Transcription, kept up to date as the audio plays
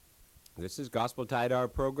This is Gospel Tide Hour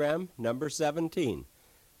program number 17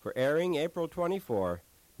 for airing April 24,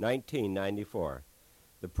 1994.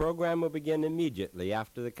 The program will begin immediately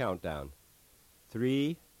after the countdown.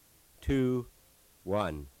 3, 2,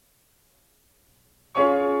 1.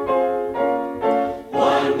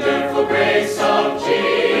 Wonderful grace of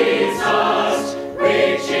Jesus,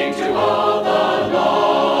 reaching to all the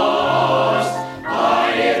lost.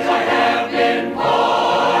 By it I have been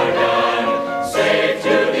pardoned, saved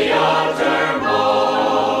to the uttermost.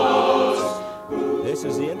 This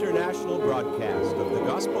is the international broadcast of the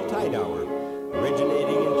Gospel Tide Hour,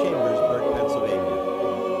 originating in Chambersburg,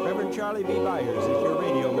 Pennsylvania. Reverend Charlie B. Byers is your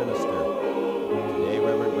radio minister. Today,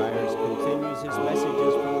 Reverend Byers continues his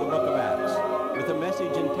messages from the book of Acts with a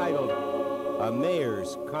message entitled, A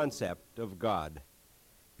Mayor's Concept of God.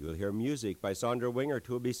 You will hear music by Sandra Wingert,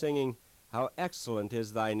 who will be singing, How Excellent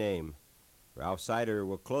is Thy Name. Ralph Snider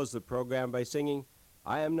will close the program by singing,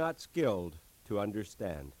 I Am Not Skilled to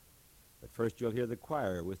Understand. But first you'll hear the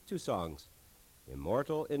choir with two songs,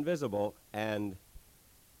 Immortal, Invisible, and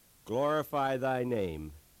Glorify Thy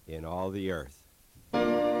Name in All the Earth.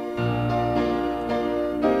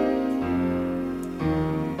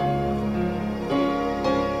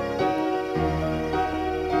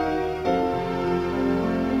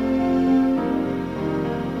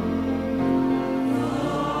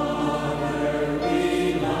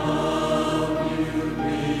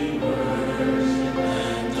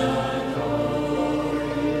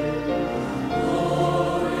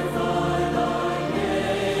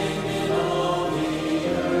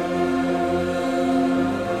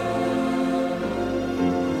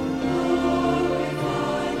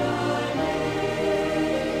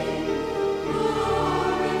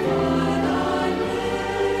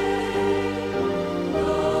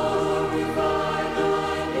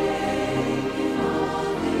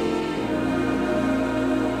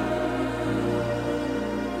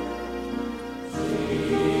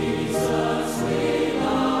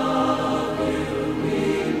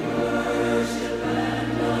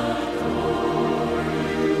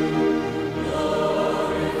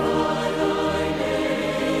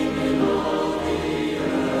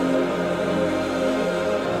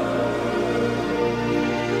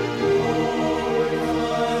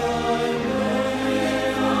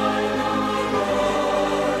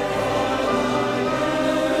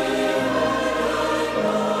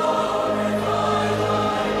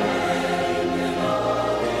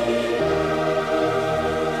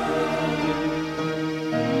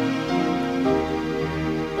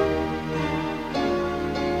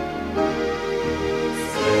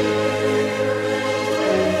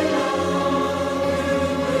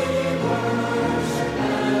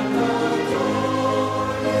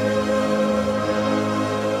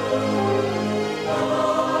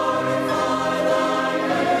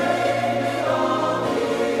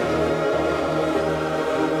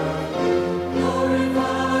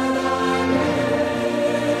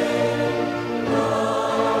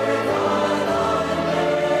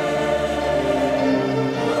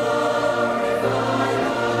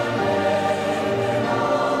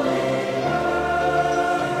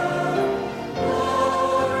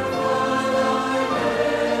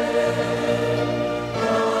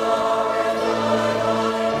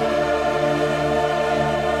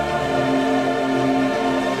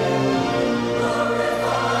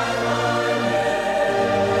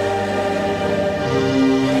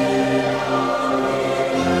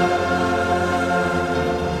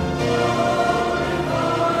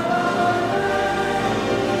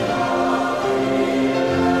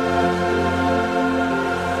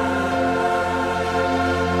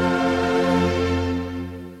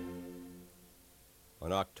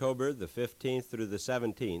 October the 15th through the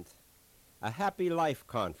 17th, a Happy Life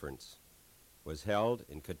Conference was held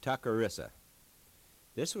in Katakarissa.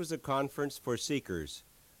 This was a conference for seekers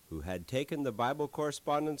who had taken the Bible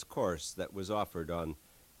correspondence course that was offered on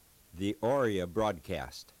the Aurea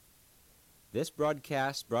broadcast. This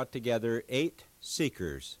broadcast brought together 8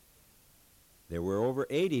 seekers. There were over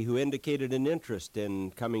 80 who indicated an interest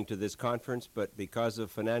in coming to this conference, but because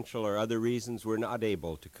of financial or other reasons were not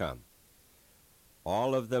able to come.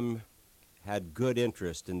 All of them had good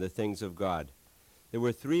interest in the things of God. There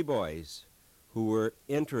were 3 boys who were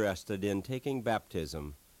interested in taking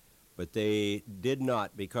baptism, but they did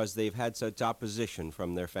not because they've had such opposition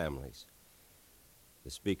from their families.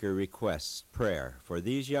 The speaker requests prayer for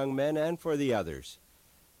these young men and for the others,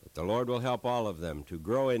 that the Lord will help all of them to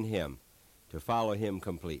grow in Him, to follow Him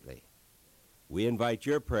completely. We invite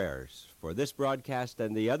your prayers for this broadcast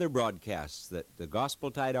and the other broadcasts that the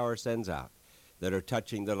Gospel Tide Hour sends out that are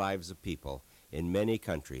touching the lives of people in many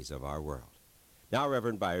countries of our world. Now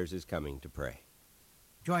Reverend Byers is coming to pray.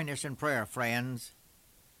 Join us in prayer, friends.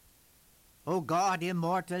 O God,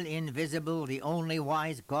 immortal, invisible, the only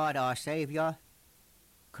wise God, our Savior,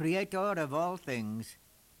 Creator of all things,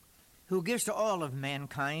 who gives to all of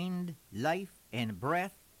mankind life and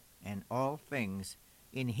breath and all things.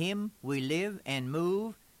 In him we live and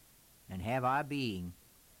move and have our being.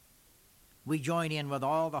 We join in with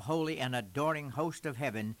all the holy and adoring host of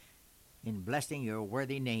heaven in blessing your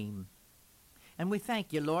worthy name. And we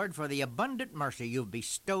thank you, Lord, for the abundant mercy you've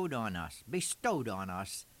bestowed on us,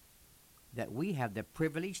 that we have the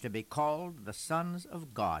privilege to be called the sons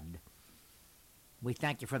of God. We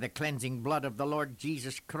thank you for the cleansing blood of the Lord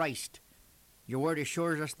Jesus Christ. Your word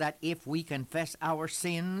assures us that if we confess our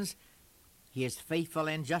sins, he is faithful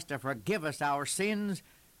and just to forgive us our sins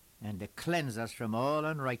and to cleanse us from all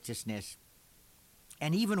unrighteousness.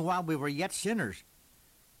 And even while we were yet sinners,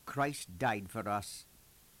 Christ died for us.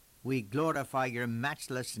 We glorify your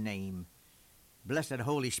matchless name. Blessed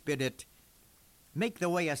Holy Spirit, make the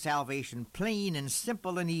way of salvation plain and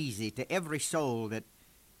simple and easy to every soul that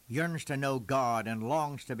yearns to know God and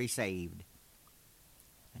longs to be saved.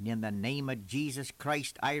 And in the name of Jesus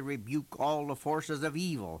Christ, I rebuke all the forces of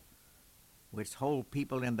evil which hold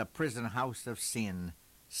people in the prison house of sin.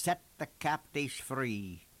 Set the captives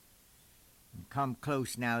free. And come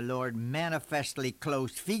close now, Lord, manifestly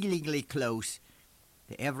close, feelingly close,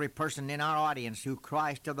 to every person in our audience who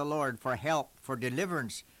cries to the Lord for help, for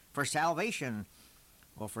deliverance, for salvation,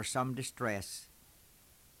 or for some distress.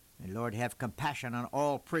 And Lord, have compassion on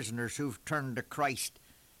all prisoners who've turned to Christ.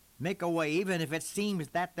 Make a way, even if it seems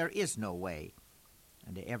that there is no way.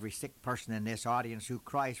 And to every sick person in this audience who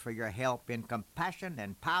cries for your help, in compassion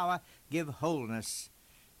and power, give wholeness.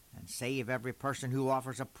 And save every person who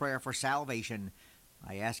offers a prayer for salvation.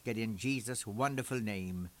 I ask it in Jesus' wonderful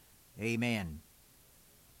name. Amen.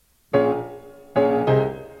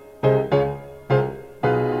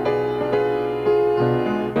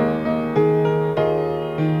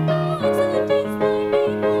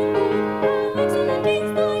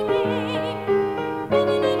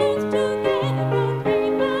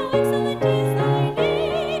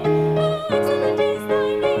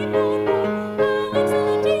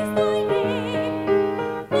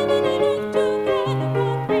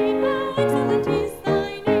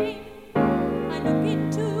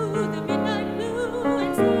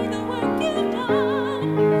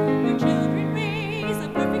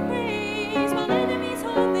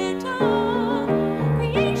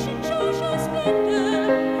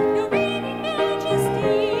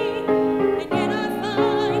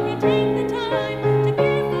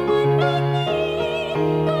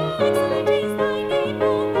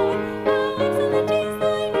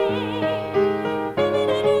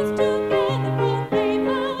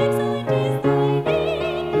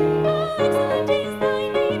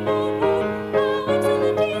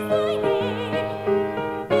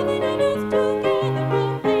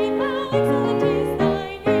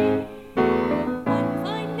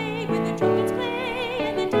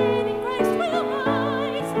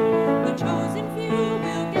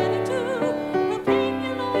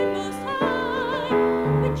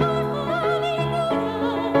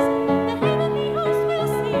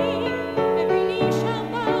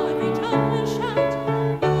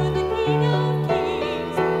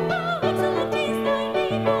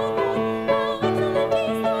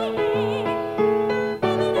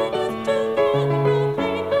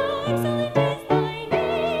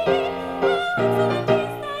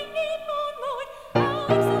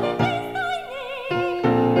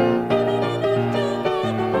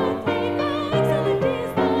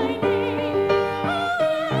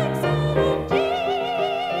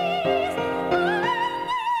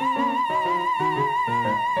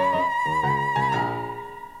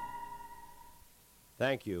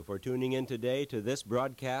 Thank you for tuning in today to this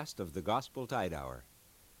broadcast of the Gospel Tide Hour.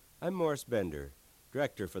 I'm Morris Bender,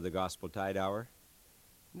 Director for the Gospel Tide Hour,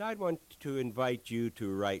 and I'd want to invite you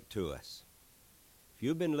to write to us. If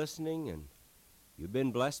you've been listening and you've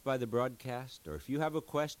been blessed by the broadcast, or if you have a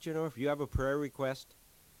question or if you have a prayer request,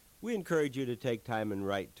 we encourage you to take time and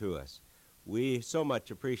write to us. We so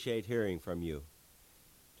much appreciate hearing from you.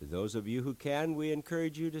 To those of you who can, we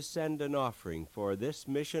encourage you to send an offering for this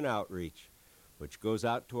mission outreach, which goes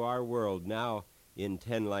out to our world now in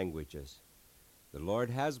 10 languages. The Lord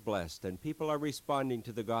has blessed, and people are responding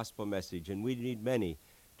to the gospel message, and we need many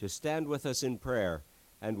to stand with us in prayer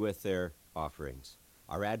and with their offerings.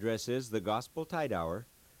 Our address is the Gospel Tide Hour,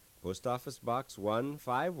 Post Office Box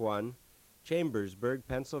 151, Chambersburg,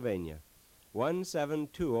 Pennsylvania,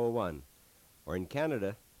 17201. Or in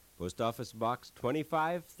Canada, Post Office Box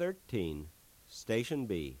 2513, Station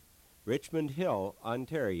B. Richmond Hill,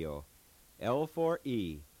 Ontario,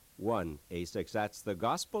 L4E 1A6. That's the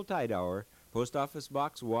Gospel Tide Hour, Post Office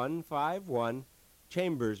Box 151,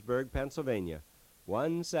 Chambersburg, Pennsylvania,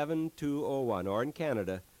 17201. Or in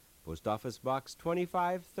Canada, Post Office Box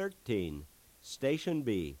 2513, Station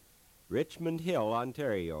B, Richmond Hill,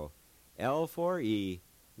 Ontario, L4E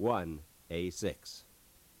 1A6.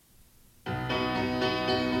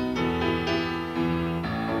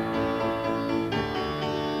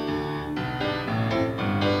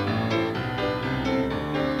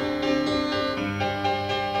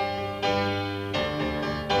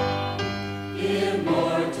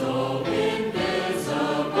 Immortal,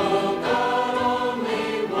 invisible, God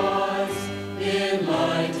only wise, in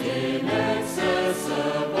light inaccessible,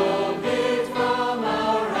 hid from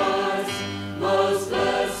our eyes. Most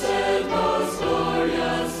blessed, most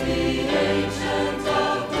glorious, the Ancient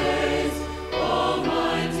of Days,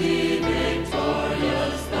 Almighty,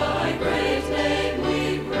 victorious, Thy great name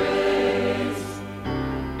we praise.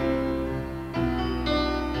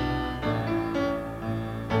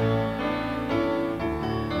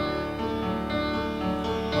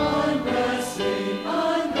 Unresting,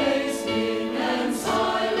 unhasting, and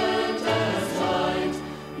silent as light,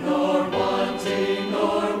 nor wanting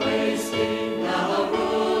nor wasting, thou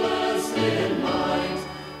rulest in might.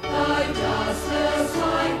 Thy justice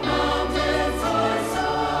like mountains are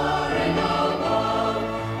soaring above,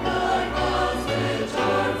 thy clouds which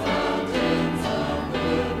are fountains of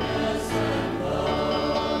goodness and love.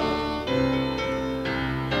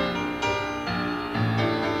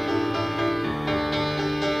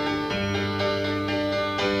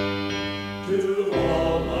 To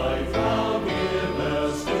all life thou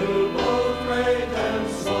givest, to both great and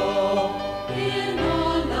small. In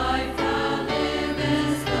all life thou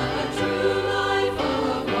livest, the true life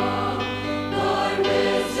of all. Thy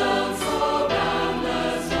wisdom so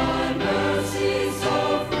boundless, thy mercy so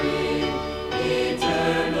free.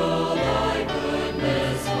 Eternal thy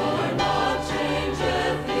goodness, for naught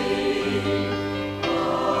changeth thee.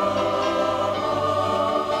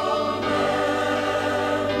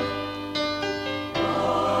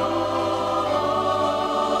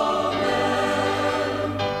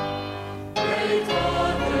 Great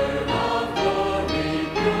Father of glory,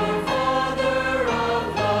 pure Father of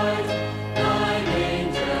light, thine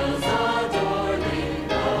angels adore thee,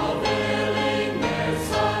 all veiling their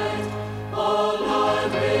sight. Oh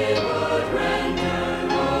Lord, we would render,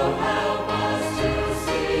 oh help us to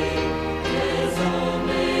see, 'tis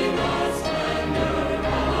only the splendor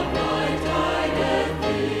of light guideth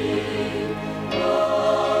thee.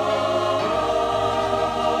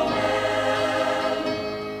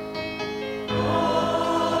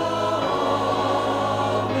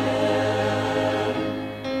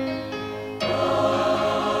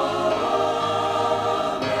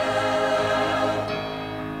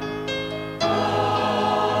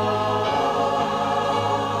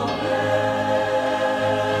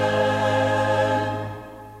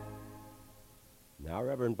 Now,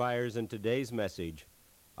 Reverend Byers, in today's message,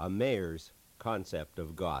 a mayor's concept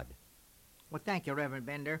of God. Well, thank you, Reverend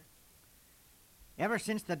Bender. Ever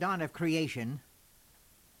since the dawn of creation,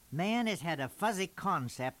 man has had a fuzzy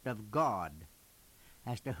concept of God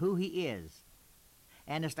as to who he is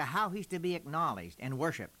and as to how he's to be acknowledged and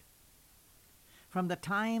worshipped. From the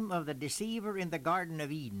time of the deceiver in the Garden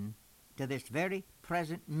of Eden to this very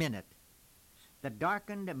present minute, the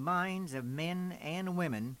darkened minds of men and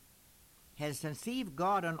women has conceived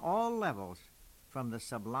God on all levels, from the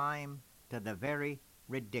sublime to the very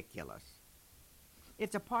ridiculous.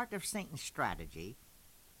 It's a part of Satan's strategy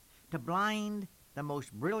to blind the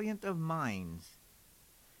most brilliant of minds.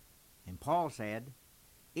 And Paul said,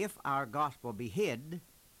 if our gospel be hid,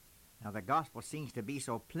 now the gospel seems to be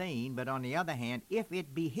so plain, but on the other hand, if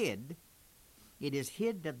it be hid, it is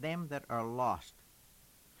hid to them that are lost,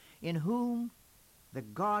 in whom the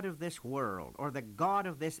God of this world, or the God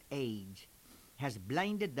of this age, has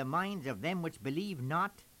blinded the minds of them which believe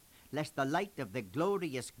not, lest the light of the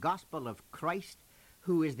glorious gospel of Christ,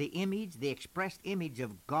 who is the image, the expressed image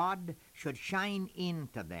of God, should shine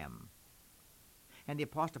into them. And the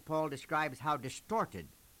Apostle Paul describes how distorted,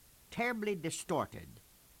 terribly distorted,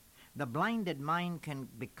 the blinded mind can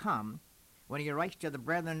become when he writes to the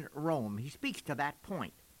brethren at Rome. He speaks to that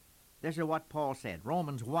point. This is what Paul said,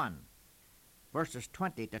 Romans 1, verses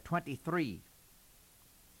 20 to 23.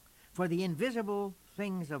 For the invisible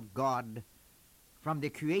things of God from the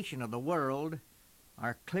creation of the world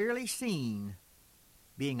are clearly seen,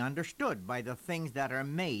 being understood by the things that are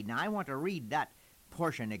made. Now I want to read that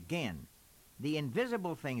portion again. The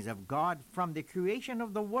invisible things of God from the creation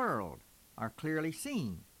of the world are clearly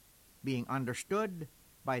seen, being understood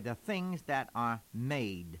by the things that are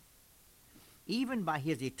made, even by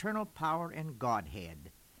his eternal power and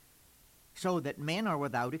Godhead, so that men are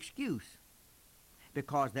without excuse,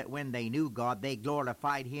 because that when they knew God, they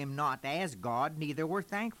glorified him not as God, neither were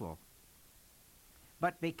thankful,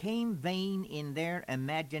 but became vain in their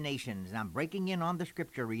imaginations. And I'm breaking in on the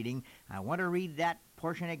scripture reading. I want to read that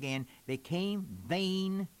portion again. Became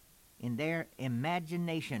vain in their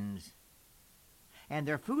imaginations, and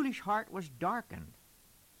their foolish heart was darkened.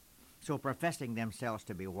 So professing themselves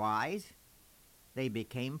to be wise, they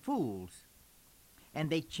became fools, and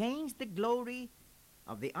they changed the glory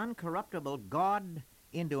of the uncorruptible God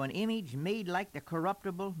into an image made like the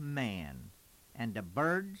corruptible man, and the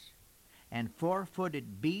birds, and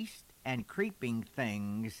four-footed beasts, and creeping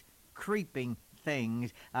things,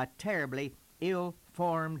 a terribly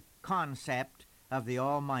ill-formed concept of the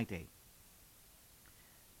Almighty.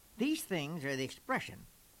 These things are the expression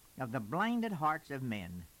of the blinded hearts of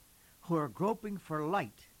men who are groping for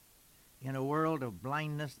light in a world of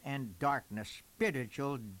blindness and darkness,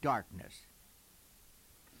 spiritual darkness.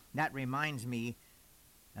 That reminds me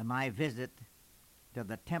of my visit to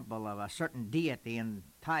the temple of a certain deity in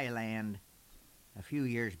Thailand a few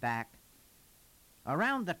years back.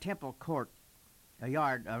 Around the temple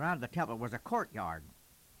around the temple was a courtyard.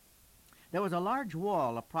 There was a large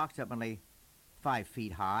wall approximately 5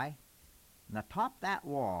 feet high, and atop that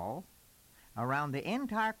wall, around the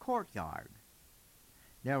entire courtyard,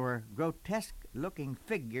 there were grotesque-looking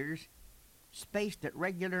figures spaced at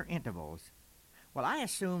regular intervals. Well, I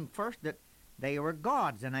assumed first that they were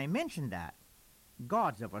gods, and I mentioned that.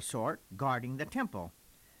 Gods of a sort, guarding the temple.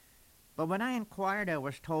 But when I inquired, I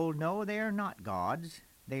was told, no, they are not gods.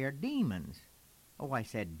 They are demons. Oh, I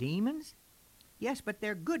said, demons? Yes, but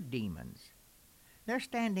they're good demons. They're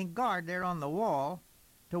standing guard there on the wall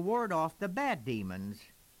to ward off the bad demons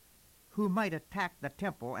who might attack the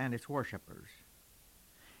temple and its worshippers.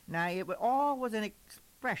 Now, it all was an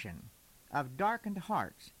expression of darkened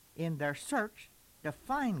hearts in their search to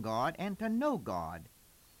find God and to know God.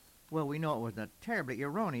 Well, we know it was a terribly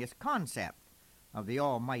erroneous concept of the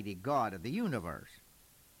Almighty God of the universe.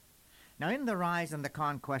 Now, in the rise and the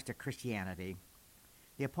conquest of Christianity,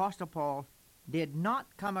 the Apostle Paul did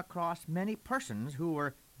not come across many persons who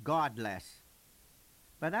were godless.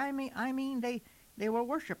 But I mean they were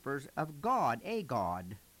worshippers of God, a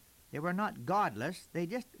God. They were not godless. They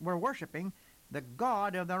just were worshiping the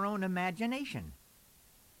God of their own imagination.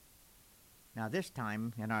 Now, this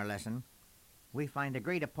time in our lesson, we find the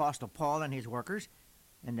great Apostle Paul and his workers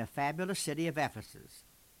in the fabulous city of Ephesus.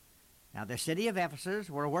 Now, the city of Ephesus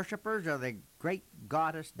were worshippers of the great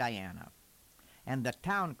goddess Diana, and the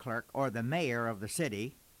town clerk, or the mayor of the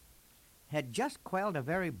city, had just quelled a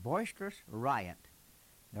very boisterous riot.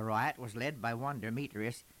 The riot was led by one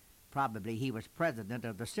Demetrius. Probably he was president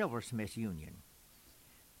of the Silversmiths Union.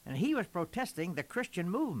 And he was protesting the Christian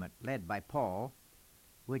movement led by Paul,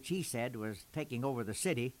 which he said was taking over the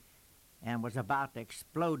city and was about to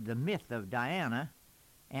explode the myth of Diana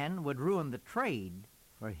and would ruin the trade,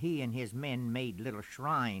 for he and his men made little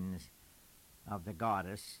shrines of the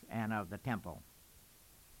goddess and of the temple.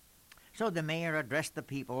 So the mayor addressed the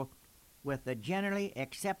people with the generally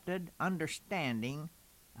accepted understanding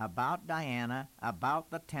about Diana,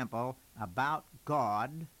 about the temple, about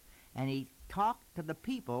God, and he talked to the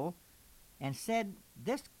people and said,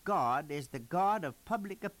 this God is the God of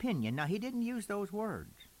public opinion. Now, he didn't use those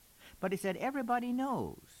words, but he said, everybody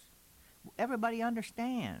knows. Everybody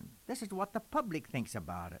understands. This is what the public thinks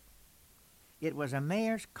about it. It was a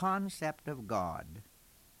mayor's concept of God.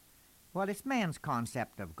 Well, it's man's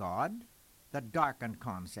concept of God, the darkened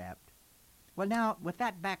concept. Well, now, with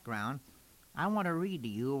that background, I want to read to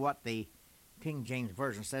you what the King James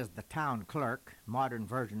Version says the town clerk, modern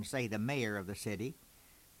versions say the mayor of the city,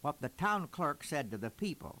 what the town clerk said to the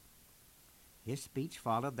people. His speech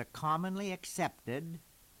followed the commonly accepted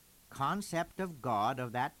concept of God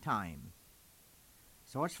of that time.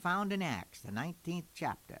 So it's found in Acts, the 19th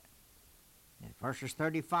chapter, verses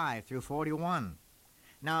 35 through 41.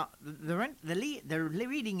 Now, the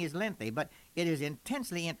reading is lengthy, but it is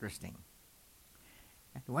intensely interesting.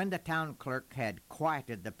 When the town clerk had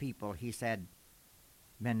quieted the people, he said,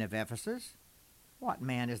 Men of Ephesus, what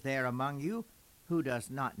man is there among you who does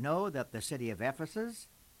not know that the city of Ephesus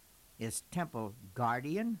is temple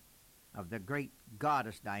guardian of the great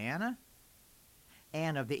goddess Diana,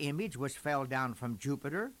 and of the image which fell down from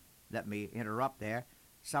Jupiter? Let me interrupt there.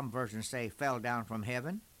 Some versions say fell down from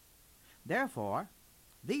heaven. Therefore,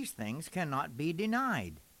 these things cannot be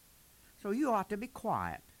denied. So you ought to be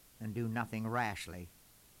quiet and do nothing rashly.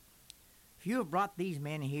 If you have brought these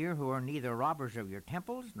men here who are neither robbers of your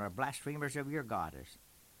temples nor blasphemers of your goddess,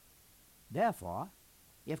 Therefore,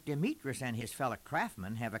 if Demetrius and his fellow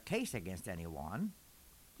craftsmen have a case against anyone,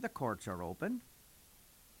 the courts are open.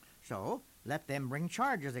 So let them bring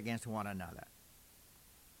charges against one another.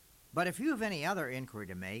 But if you have any other inquiry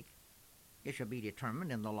to make, it shall be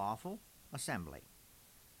determined in the lawful assembly.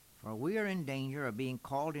 For we are in danger of being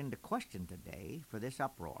called into question today for this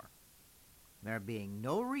uproar, there being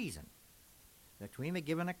no reason that we may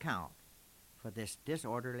give an account for this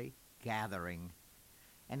disorderly gathering.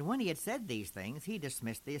 And when he had said these things, he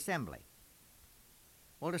dismissed the assembly.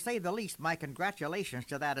 Well, to say the least, my congratulations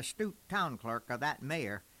to that astute town clerk or that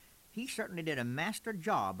mayor. He certainly did a master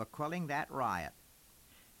job of quelling that riot.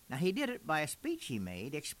 Now, he did it by a speech he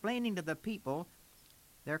made explaining to the people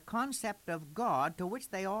their concept of God, to which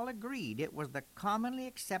they all agreed. It was the commonly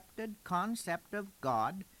accepted concept of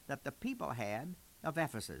God that the people had of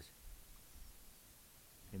Ephesus.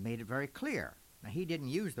 He made it very clear. Now, he didn't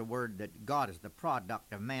use the word that God is the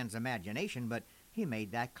product of man's imagination, but he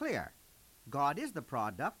made that clear. God is the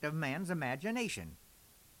product of man's imagination.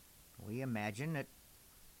 We imagine that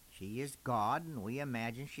she is God, and we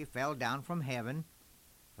imagine she fell down from heaven.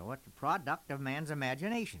 So it's the product of man's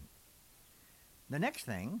imagination. The next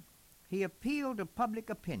thing, he appealed to public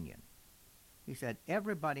opinion. He said,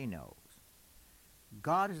 everybody knows.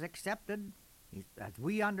 God is accepted, as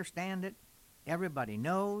we understand it. Everybody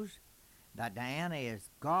knows that Diana is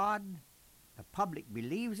God. The public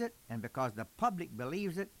believes it, and because the public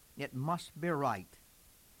believes it, it must be right.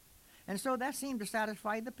 And so that seemed to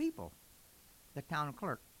satisfy the people. The town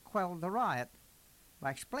clerk quelled the riot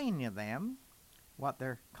by explaining to them what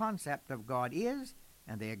their concept of God is,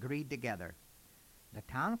 and they agreed together. The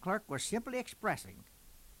town clerk was simply expressing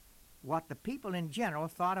what the people in general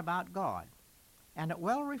thought about God, and it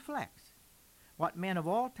well reflects what men of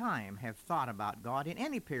all time have thought about God in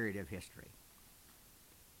any period of history.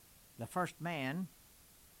 The first man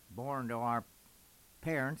born to our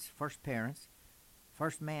first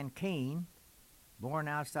man Cain, born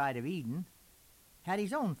outside of Eden, had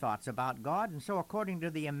his own thoughts about God, and so according to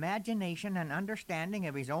the imagination and understanding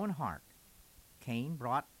of his own heart, Cain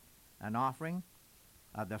brought an offering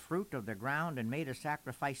of the fruit of the ground and made a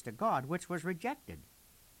sacrifice to God, which was rejected.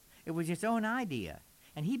 It was his own idea,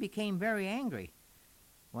 and he became very angry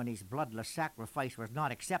when his bloodless sacrifice was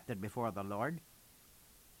not accepted before the Lord.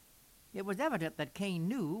 It was evident that Cain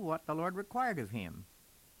knew what the Lord required of him,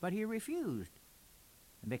 but he refused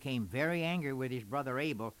and became very angry with his brother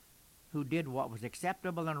Abel, who did what was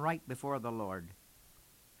acceptable and right before the Lord.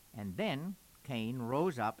 And then Cain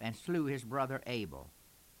rose up and slew his brother Abel.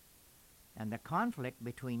 And the conflict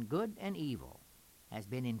between good and evil has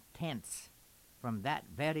been intense from that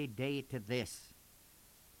very day to this.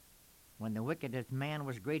 When the wickedest man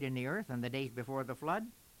was great in the earth in the days before the flood,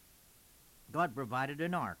 God provided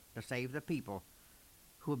an ark to save the people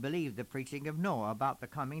who believed the preaching of Noah about the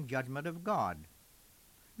coming judgment of God.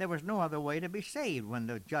 There was no other way to be saved when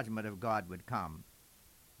the judgment of God would come,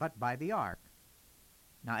 but by the ark.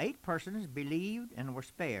 Now 8 persons believed and were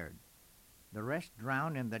spared. The rest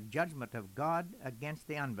drowned in the judgment of God against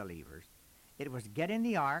the unbelievers. It was get in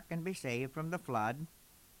the ark and be saved from the flood,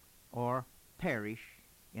 or perish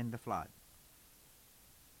in the flood.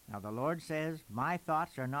 Now the Lord says, my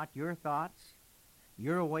thoughts are not your thoughts.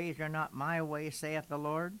 Your ways are not my ways, saith the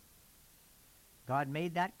Lord. God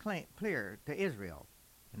made that clear to Israel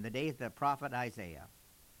in the days of the prophet Isaiah.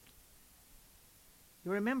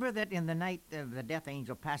 You remember that in the night of the death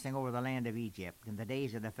angel passing over the land of Egypt, in the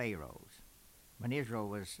days of the Pharaohs, when Israel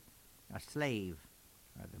was a slave,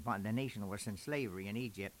 the nation was in slavery in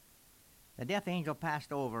Egypt, the death angel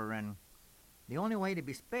passed over, and the only way to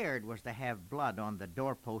be spared was to have blood on the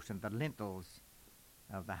doorposts and the lintels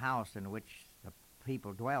of the house in which the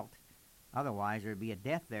people dwelt. Otherwise, there would be a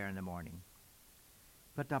death there in the morning.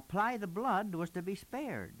 But to apply the blood was to be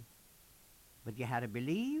spared. But you had to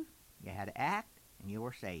believe, you had to act, and you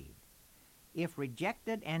were saved. If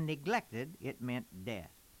rejected and neglected, it meant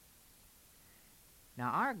death.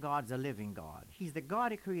 Now, our God's a living God. He's the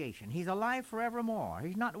God of creation. He's alive forevermore.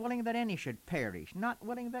 He's not willing that any should perish, not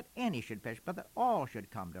willing that any should perish, but that all should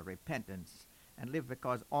come to repentance and live,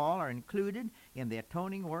 because all are included in the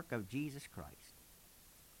atoning work of Jesus Christ.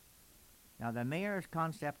 Now, the mayor's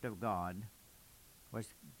concept of God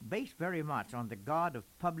was based very much on the God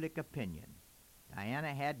of public opinion.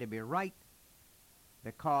 Diana had to be right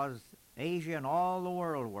because Asia and all the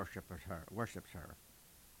world worships her.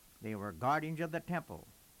 They were guardians of the temple.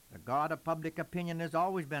 The God of public opinion has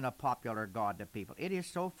always been a popular God to people. It is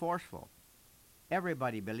so forceful.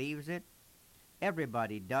 Everybody believes it.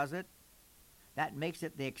 Everybody does it. That makes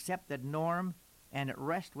it the accepted norm, and it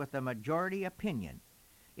rests with the majority opinion.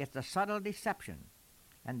 It's a subtle deception.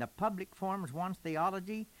 and the public forms one's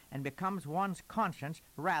theology and becomes one's conscience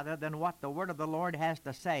rather than what the Word of the Lord has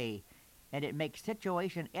to say, and it makes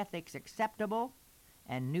situation ethics acceptable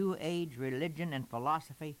and New Age religion and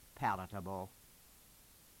philosophy palatable.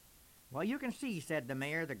 Well, you can see, said the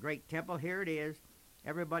mayor, the great temple. Here it is.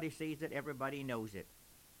 Everybody sees it. Everybody knows it.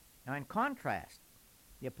 Now, in contrast,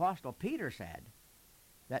 the Apostle Peter said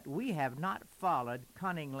that we have not followed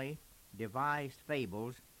cunningly devised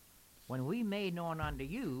fables when we made known unto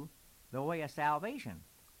you the way of salvation.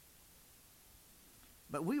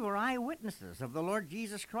 But we were eyewitnesses of the Lord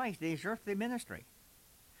Jesus Christ, his earthly ministry.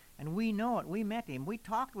 And we know it. We met him. We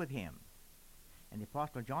talked with him. And the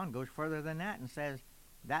Apostle John goes further than that and says,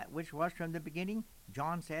 that which was from the beginning,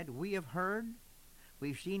 John said, we have heard,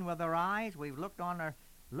 we've seen with our eyes, we've looked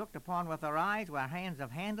upon with our eyes, our hands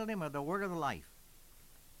have handled him with the word of life.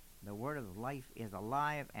 The word of life is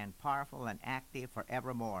alive and powerful and active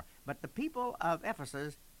forevermore. But the people of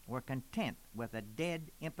Ephesus were content with a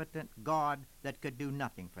dead, impotent God that could do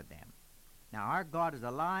nothing for them. Now, our God is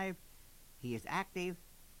alive. He is active.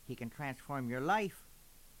 He can transform your life.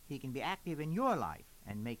 He can be active in your life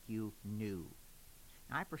and make you new.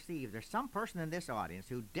 Now, I perceive there's some person in this audience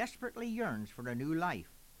who desperately yearns for a new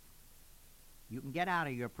life. You can get out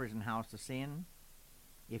of your prison house of sin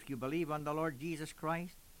if you believe on the Lord Jesus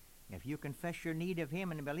Christ. If you confess your need of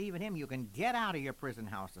him and believe in him, you can get out of your prison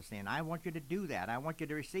house of sin. I want you to do that. I want you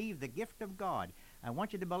to receive the gift of God. I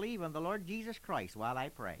want you to believe on the Lord Jesus Christ while I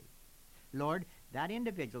pray. Lord, that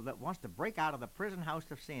individual that wants to break out of the prison house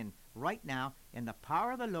of sin right now, in the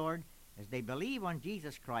power of the Lord, as they believe on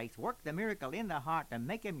Jesus Christ, work the miracle in their heart and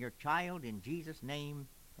make him your child in Jesus' name.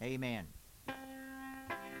 Amen.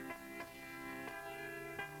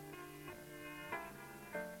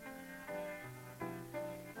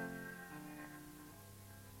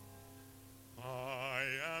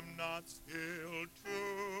 Not skilled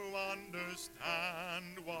to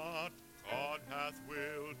understand what God hath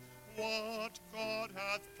willed, what God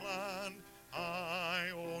hath planned. I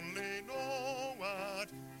only know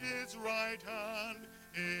at his right hand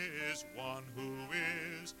is one who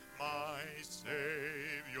is my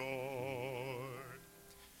Savior.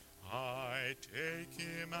 I take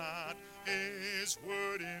him at his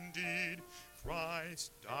word indeed.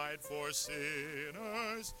 Christ died for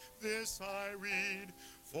sinners, this I read.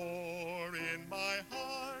 For in my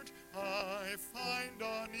heart I find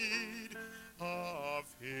a need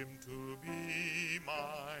of him to be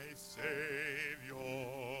my Savior,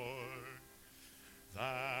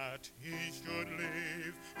 that he should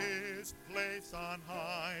leave his place on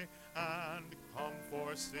high and come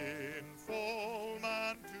for sinful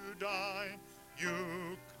man to die.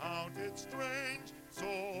 You count it strange, so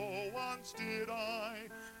once did I,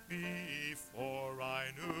 before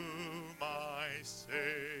I knew my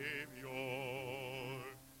Savior.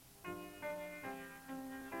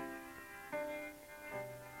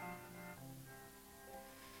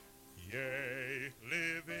 Yea,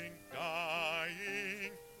 living,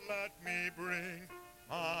 dying, let me bring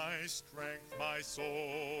my strength, my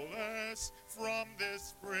solace from this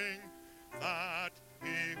spring, that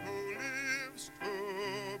he who lives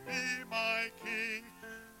to be my King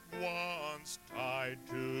once died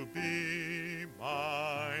to be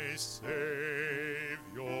my Savior.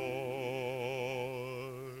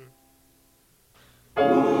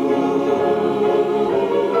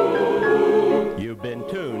 You've been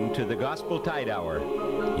tuned to the Gospel Tide Hour.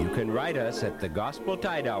 You can write us at the Gospel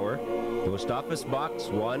Tide Hour, Post Office Box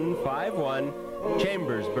 151,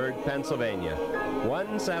 Chambersburg, Pennsylvania,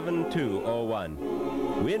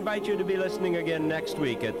 17201. We invite you to be listening again next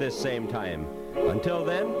week at this same time. Until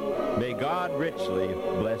then, may God richly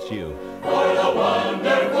bless you. For the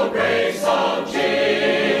wonderful grace of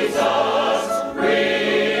Jesus.